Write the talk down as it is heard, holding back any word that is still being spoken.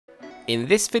In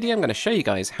this video I'm going to show you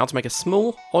guys how to make a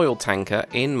small oil tanker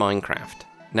in Minecraft.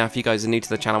 Now if you guys are new to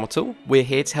the channel at all, we're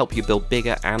here to help you build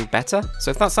bigger and better, so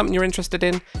if that's something you're interested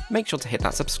in, make sure to hit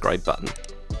that subscribe button.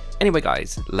 Anyway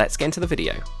guys, let's get into the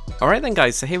video. Alright then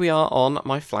guys, so here we are on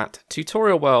my flat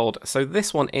tutorial world. So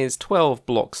this one is 12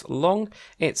 blocks long,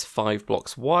 it's 5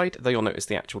 blocks wide, though you'll notice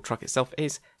the actual truck itself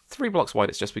is 3 blocks wide,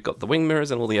 it's just we've got the wing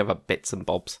mirrors and all the other bits and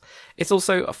bobs. It's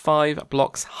also 5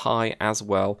 blocks high as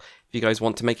well. If you guys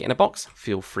want to make it in a box,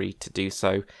 feel free to do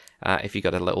so if you've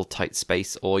got a little tight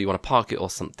space or you want to park it or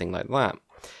something like that.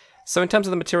 So in terms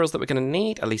of the materials that we're going to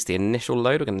need, at least the initial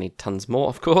load, we're going to need tons more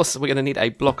of course. We're going to need a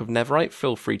block of netherite,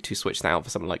 feel free to switch that out for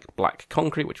something like black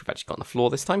concrete, which we've actually got on the floor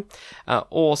this time,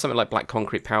 or something like black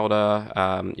concrete powder.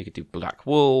 You could do black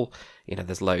wool, you know,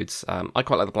 there's loads. I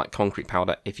quite like the black concrete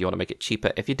powder if you want to make it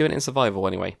cheaper, if you're doing it in survival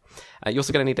anyway. You're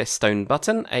also going to need a stone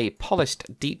button, a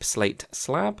polished deep slate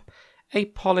slab, a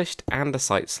polished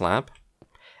andesite slab,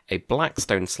 a black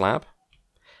stone slab,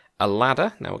 a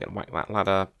ladder. Now we're going to whack that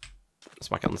ladder,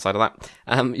 smack it on the side of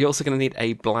that. You're also going to need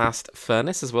a blast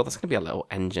furnace as well. That's going to be a little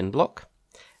engine block,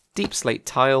 deep slate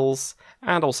tiles,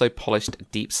 and also polished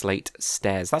deep slate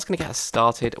stairs. That's going to get us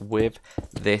started with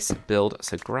this build,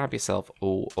 so grab yourself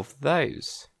all of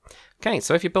those. Okay,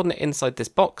 so if you're building it inside this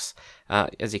box,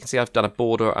 as you can see I've done a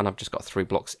border and I've just got 3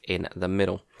 blocks in the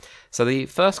middle. So the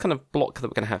first kind of block that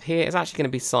we're going to have here is actually going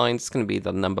to be signs. It's going to be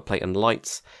the number plate and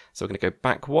lights. So we're going to go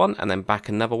back 1 and then back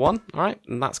another 1. All right,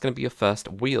 and that's going to be your first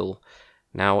wheel.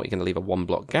 Now you're going to leave a 1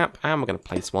 block gap and we're going to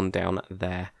place one down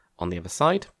there on the other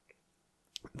side.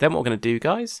 Then what we're going to do,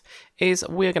 guys, is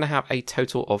we're going to have a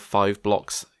total of 5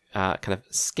 blocks, kind of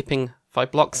skipping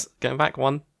 5 blocks, going back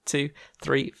 1, 2,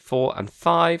 3, 4, and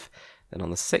 5. Then on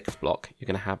the 6th block, you're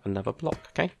going to have another block,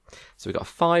 okay? So we've got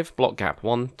a 5 block gap,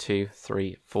 1, 2,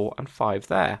 3, 4, and 5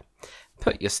 there.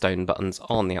 Put your stone buttons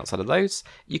on the outside of those.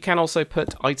 You can also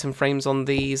put item frames on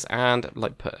these and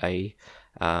like put a,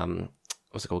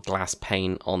 what's it called, glass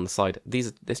pane on the side.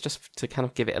 It's just to kind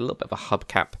of give it a little bit of a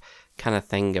hubcap kind of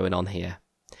thing going on here.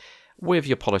 With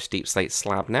your polished deep slate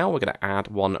slab now, we're going to add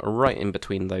 1 right in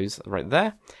between those right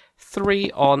there.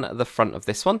 3 on the front of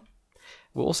this one.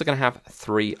 We're also going to have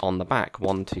 3 on the back.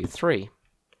 1, 2, 3.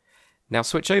 Now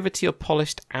switch over to your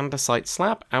polished andesite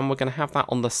slab and we're going to have that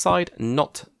on the side,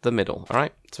 not the middle.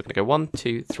 Alright, so we're going to go 1,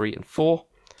 2, 3, and 4.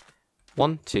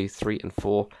 1, 2, 3, and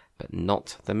 4, but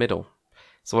not the middle.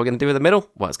 So what we're going to do with the middle?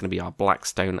 Well, it's going to be our black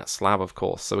stone slab, of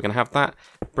course. So we're going to have that,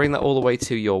 bring that all the way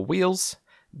to your wheels.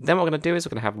 Then what we're going to do is we're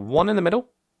going to have 1 in the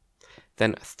middle,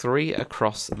 then 3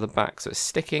 across the back. So it's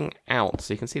sticking out.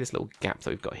 So you can see this little gap that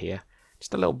we've got here.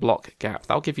 Just a little block gap.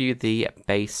 That'll give you the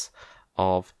base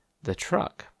of the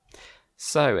truck.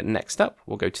 So next up,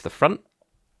 we'll go to the front.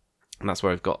 And that's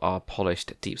where we've got our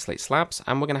polished deep slate slabs.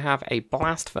 And we're going to have a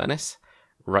blast furnace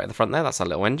right at the front there. That's our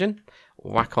little engine.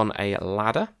 Whack on a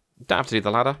ladder. Don't have to do the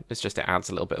ladder. It's just it adds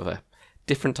a little bit of a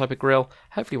different type of grill.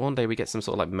 Hopefully one day we get some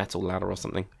sort of like metal ladder or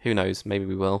something. Who knows? Maybe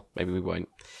we will. Maybe we won't.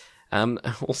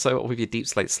 Also with your deep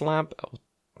slate slab,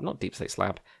 not deep slate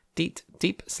slab,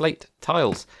 deep slate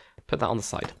tiles. Put that on the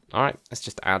side. Alright, this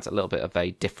just adds a little bit of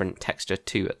a different texture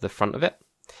to the front of it.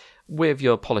 With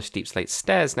your polished deep slate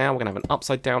stairs now, we're going to have an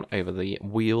upside down over the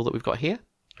wheel that we've got here.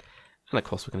 And of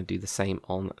course we're going to do the same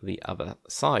on the other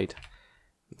side.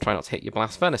 Try not to hit your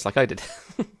blast furnace like I did.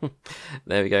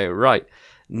 There we go. Right.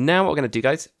 Now what we're going to do,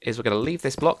 guys, is we're going to leave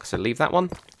this block. So leave that one.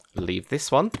 Leave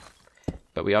this one.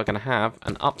 But we are going to have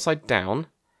an upside down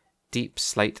deep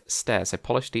slate stair. So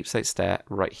polished deep slate stair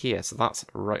right here. So that's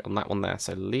right on that one there.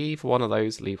 So leave one of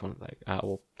those, leave one of those.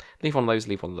 Or leave one of those,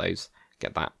 leave one of those.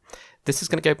 Get that. This is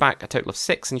going to go back a total of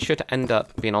 6 and you should end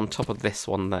up being on top of this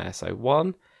one there. So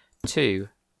 1, 2,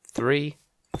 3,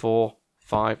 4,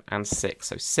 5, and 6.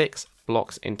 So 6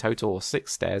 blocks in total, or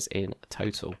 6 stairs in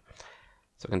total.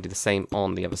 So we're going to do the same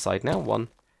on the other side now. 1,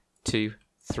 2,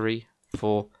 3,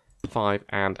 4, 5,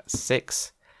 and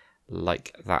 6.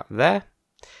 Like that there.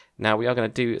 Now we are going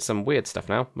to do some weird stuff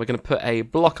now. We're going to put a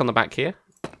block on the back here.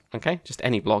 Okay, just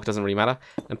any block, doesn't really matter.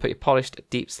 And put your polished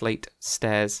deep slate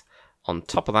stairs on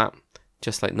top of that,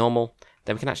 just like normal.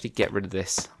 Then we can actually get rid of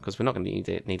this, because we're not going to need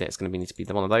it. It's going to need to be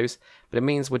one of those. But it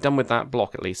means we're done with that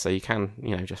block at least, so you can,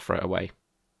 you know, just throw it away.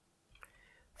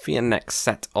 For your next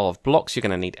set of blocks, you're going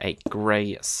to need a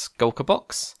grey skulker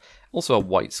box, also a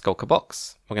white skulker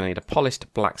box. We're going to need a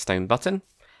polished black stone button,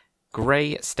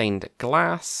 grey stained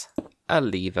glass, a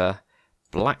lever,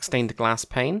 black stained glass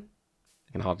pane,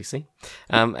 you can hardly see,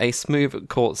 a smooth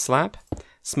quartz slab,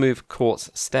 smooth quartz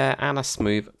stair, and a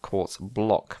smooth quartz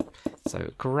block.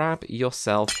 So grab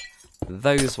yourself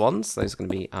those ones. Those are going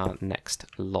to be our next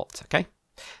lot, okay?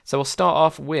 So we'll start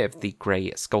off with the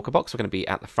grey skulker box. We're going to be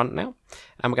at the front now.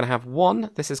 And we're going to have one.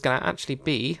 This is going to actually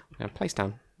be... I'm going to place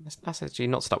down. Let's actually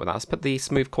not start with that. Let's put the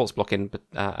smooth quartz block in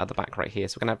at the back right here.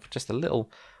 So we're going to have just a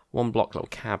little one block little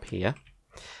cab here.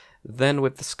 Then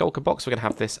with the skulker box, we're going to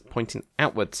have this pointing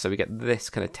outwards. So we get this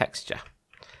kind of texture.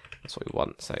 That's what we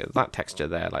want. So that texture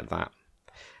there like that.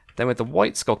 Then with the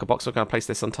white skulker box, we're going to place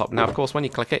this on top. Now, of course, when you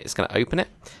click it, it's going to open it.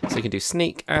 So you can do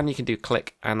sneak and you can do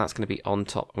click, and that's going to be on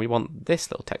top. And we want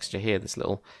this little texture here, this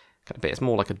little kind of bit. It's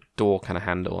more like a door kind of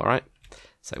handle, all right?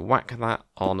 So whack that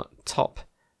on top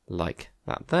like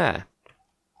that there.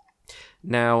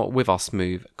 Now, with our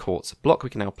smooth quartz block, we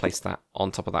can now place that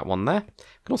on top of that one there.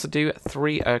 We can also do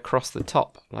 3 across the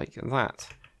top like that.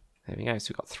 There we go.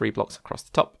 So we've got 3 blocks across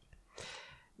the top.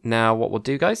 Now what we'll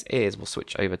do, guys, is we'll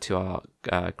switch over to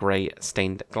our grey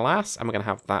stained glass, and we're going to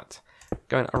have that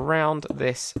going around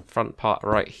this front part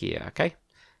right here, okay?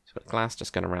 So we've got glass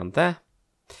just going around there.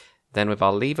 Then with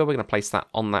our lever, we're going to place that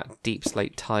on that deep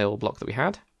slate tile block that we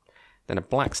had. Then a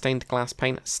black stained glass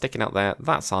pane sticking out there.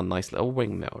 That's our nice little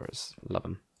wing mirrors. Love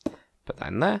them. Put that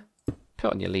in there.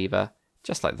 Put on your lever,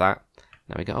 just like that.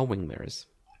 Now we got our wing mirrors.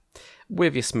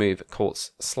 With your smooth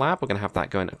quartz slab, we're going to have that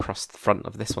going across the front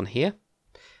of this one here.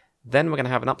 Then we're going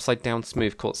to have an upside down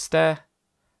smooth quartz stair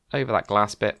over that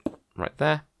glass bit right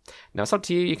there. Now it's up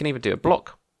to you. You can either do a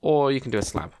block or you can do a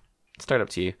slab. It's straight up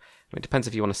to you. I mean, it depends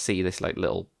if you want to see this like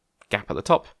little gap at the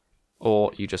top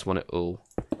or you just want it all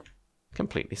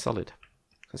completely solid.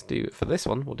 Let's do, for this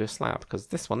one, we'll do a slab because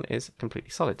this one is completely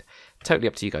solid. Totally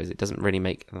up to you guys. It doesn't really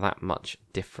make that much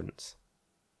difference.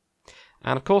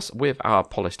 And of course, with our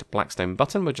polished blackstone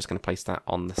button, we're just going to place that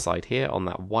on the side here on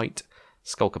that white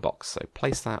skulker box. So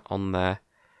place that on there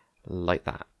like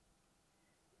that.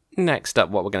 Next up,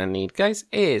 what we're going to need, guys,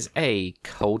 is a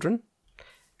cauldron,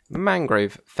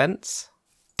 mangrove fence,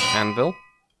 anvil,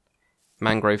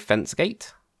 mangrove fence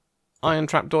gate, iron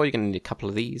trapdoor. You're going to need a couple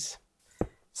of these,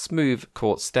 smooth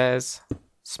quartz stairs,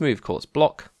 smooth quartz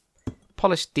block,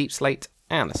 polished deep slate,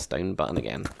 and a stone button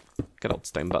again. Good old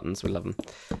stone buttons, we love them.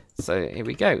 So here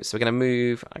we go. So we're going to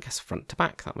move, I guess, front to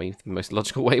back. That would be the most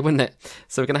logical way, wouldn't it?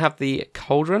 So we're going to have the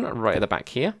cauldron right at the back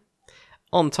here.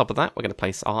 On top of that, we're going to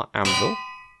place our anvil.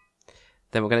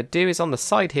 Then what we're going to do is on the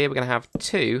side here, we're going to have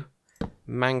 2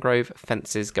 mangrove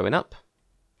fences going up.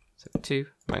 So 2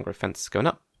 mangrove fences going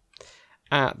up.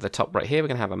 At the top right here, we're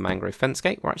going to have a mangrove fence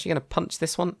gate. We're actually going to punch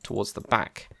this one towards the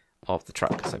back of the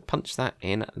truck. So punch that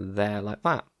in there like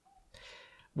that.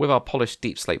 With our polished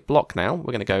deep slate block now,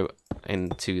 we're going to go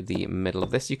into the middle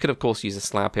of this. You could, of course, use a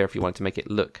slab here if you wanted to make it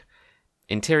look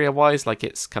interior-wise like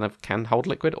it's kind of can hold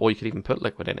liquid, or you could even put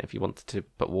liquid in it if you wanted to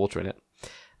put water in it.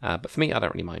 But for me, I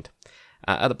don't really mind.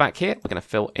 At the back here, we're going to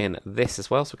fill in this as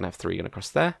well, so we're going to have 3 going across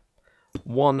there.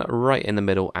 1 right in the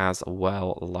middle as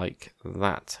well, like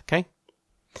that, okay?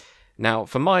 Now,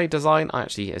 for my design, I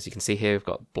actually, as you can see here, we've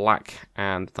got black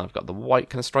and then I've got the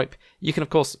white kind of stripe. You can, of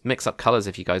course, mix up colours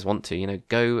if you guys want to, you know,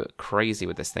 go crazy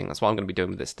with this thing. That's what I'm going to be doing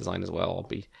with this design as well. I'll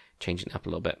be changing it up a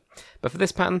little bit. But for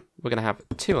this pattern, we're going to have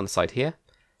 2 on the side here,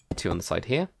 2 on the side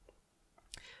here,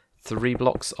 3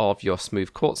 blocks of your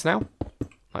smooth quartz now,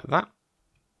 like that.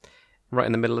 Right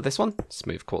in the middle of this one,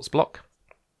 smooth quartz block.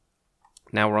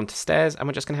 Now we're on to stairs, and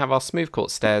we're just going to have our smooth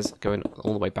quartz stairs going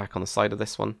all the way back on the side of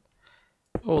this one.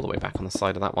 All the way back on the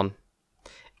side of that one.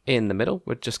 In the middle,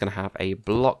 we're just going to have a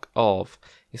block of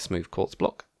your smooth quartz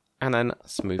block, and then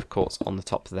smooth quartz on the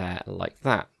top there, like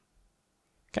that.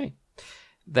 Okay.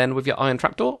 Then with your iron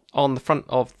trapdoor, on the front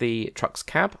of the truck's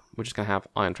cab, we're just going to have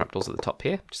iron trapdoors at the top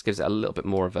here. Just gives it a little bit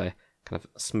more of a kind of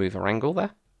smoother angle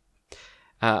there.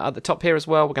 At the top here as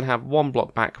well, we're going to have 1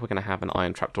 block back, we're going to have an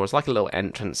iron trapdoor. It's like a little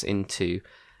entrance into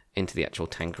the actual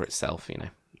tanker itself, you know.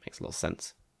 Makes a lot of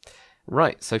sense.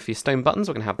 Right, so for your stone buttons,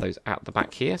 we're going to have those at the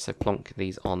back here. So plonk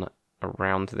these on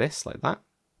around this, like that.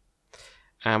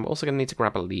 And we're also going to need to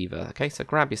grab a lever. Okay, so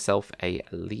grab yourself a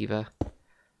lever,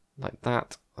 like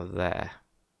that, there.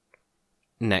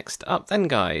 Next up then,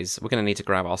 guys, we're going to need to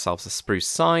grab ourselves a spruce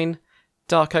sign,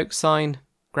 dark oak sign,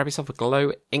 grab yourself a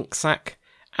glow ink sac,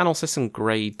 and also some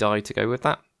grey dye to go with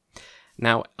that.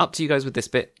 Now, up to you guys with this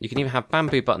bit. You can either have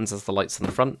bamboo buttons as the lights on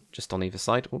the front, just on either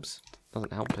side. Oops,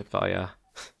 doesn't help if I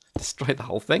destroy the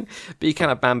whole thing. But you can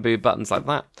have bamboo buttons like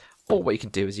that. Or what you can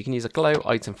do is you can use a glow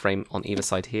item frame on either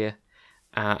side here.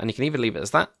 And you can either leave it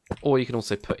as that, or you can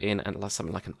also put in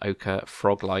something like an ochre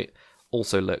frog light.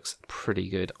 Also looks pretty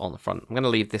good on the front. I'm going to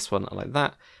leave this one like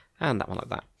that, and that one like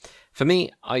that. For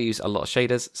me, I use a lot of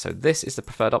shaders, so this is the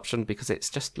preferred option because it's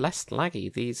just less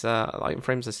laggy. These item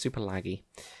frames are super laggy.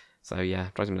 So yeah,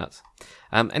 drives me nuts.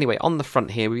 Anyway, on the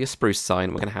front here with your spruce sign,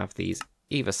 we're going to have these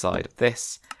either side of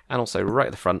this, and also right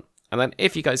at the front, And then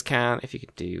if you guys can, if you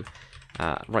could do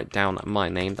write down my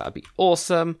name, that would be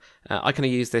awesome. I kind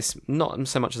of use this not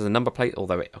so much as a number plate,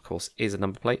 although it of course is a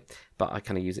number plate, but I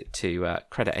kind of use it to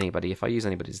credit anybody. If I use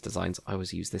anybody's designs, I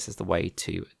always use this as the way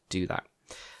to do that.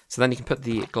 So then you can put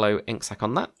the glow ink sac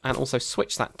on that and also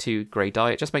switch that to grey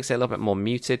dye. It just makes it a little bit more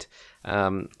muted.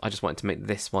 I just wanted to make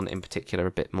this one in particular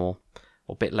a bit more,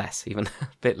 or a bit less even, a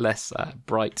bit less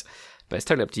bright. But it's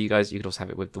totally up to you guys. You could also have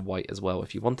it with the white as well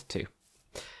if you wanted to.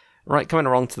 Right, coming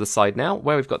along to the side now,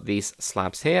 where we've got these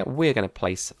slabs here, we're going to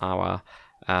place our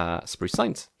spruce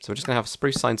signs. So we're just going to have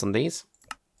spruce signs on these,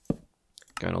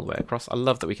 going all the way across. I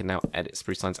love that we can now edit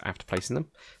spruce signs after placing them.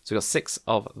 So we've got 6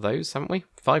 of those, haven't we?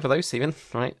 5 of those even,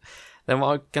 right? Then what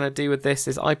I'm going to do with this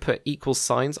is I put equal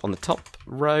signs on the top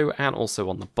row and also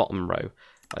on the bottom row,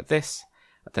 like this.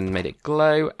 I then made it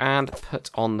glow and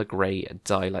put on the grey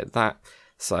dye like that.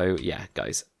 So yeah,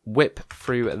 guys, whip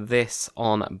through this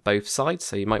on both sides,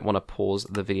 so you might want to pause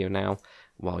the video now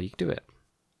while you do it.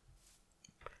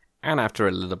 And after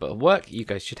a little bit of work, you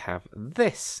guys should have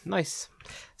this. Nice.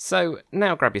 So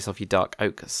now grab yourself your dark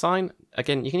oak sign.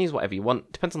 Again, you can use whatever you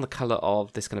want. Depends on the colour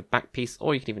of this kind of back piece,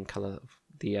 or you can even colour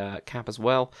the cap as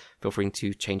well. Feel free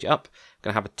to change it up. I'm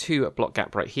going to have a 2 block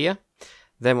gap right here.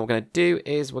 Then what we're going to do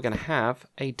is we're going to have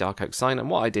a dark oak sign. And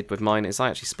what I did with mine is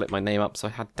I actually split my name up. So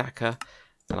I had Dakar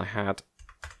and I had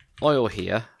oil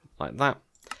here, like that.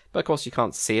 But of course you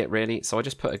can't see it really, so I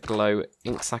just put a glow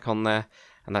ink sac on there,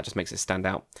 and that just makes it stand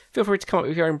out. Feel free to come up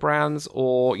with your own brands,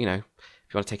 or, you know,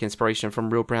 if you want to take inspiration from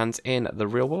real brands in the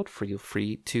real world, feel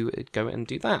free to go and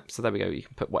do that. So there we go, you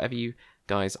can put whatever you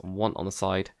guys want on the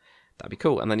side. That'd be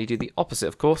cool. And then you do the opposite,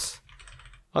 of course,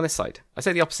 on this side. I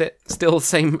say the opposite, still the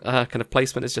same kind of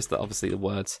placement, it's just that obviously the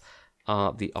words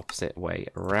are the opposite way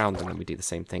around, and then we do the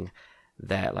same thing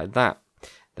there, like that.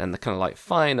 Then the kind of like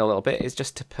final little bit is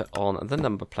just to put on the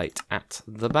number plate at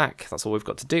the back. That's all we've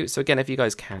got to do. So again, if you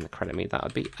guys can credit me, that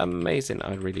would be amazing.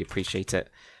 I'd really appreciate it.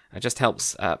 It just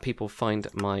helps people find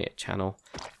my channel,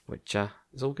 which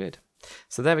is all good.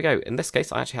 So there we go. In this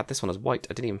case, I actually had this one as white.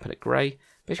 I didn't even put it grey.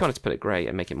 But if you wanted to put it grey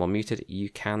and make it more muted, you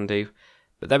can do.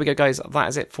 But there we go, guys. That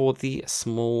is it for the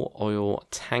small oil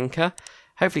tanker.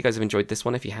 Hopefully you guys have enjoyed this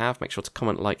one. If you have, make sure to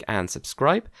comment, like, and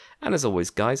subscribe. And as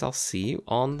always, guys, I'll see you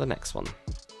on the next one.